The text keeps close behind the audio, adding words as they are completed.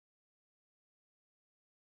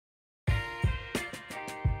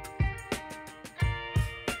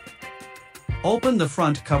Open the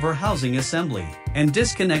front cover housing assembly and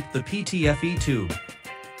disconnect the PTFE tube.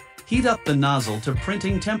 Heat up the nozzle to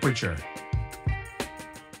printing temperature.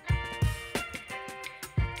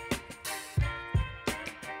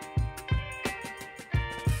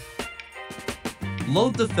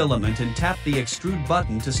 Load the filament and tap the extrude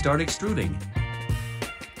button to start extruding.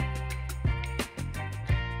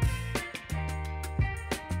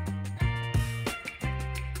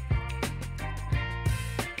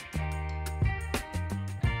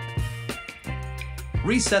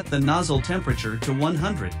 Reset the nozzle temperature to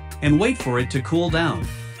 100 and wait for it to cool down.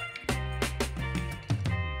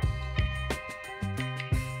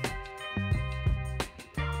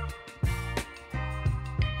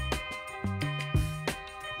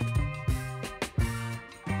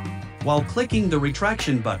 While clicking the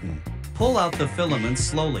retraction button, pull out the filaments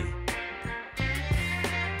slowly.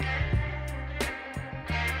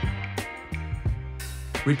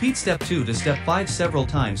 Repeat step 2 to step 5 several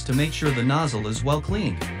times to make sure the nozzle is well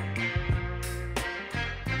cleaned.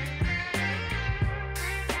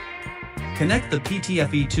 Connect the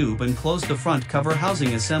PTFE tube and close the front cover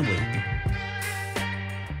housing assembly.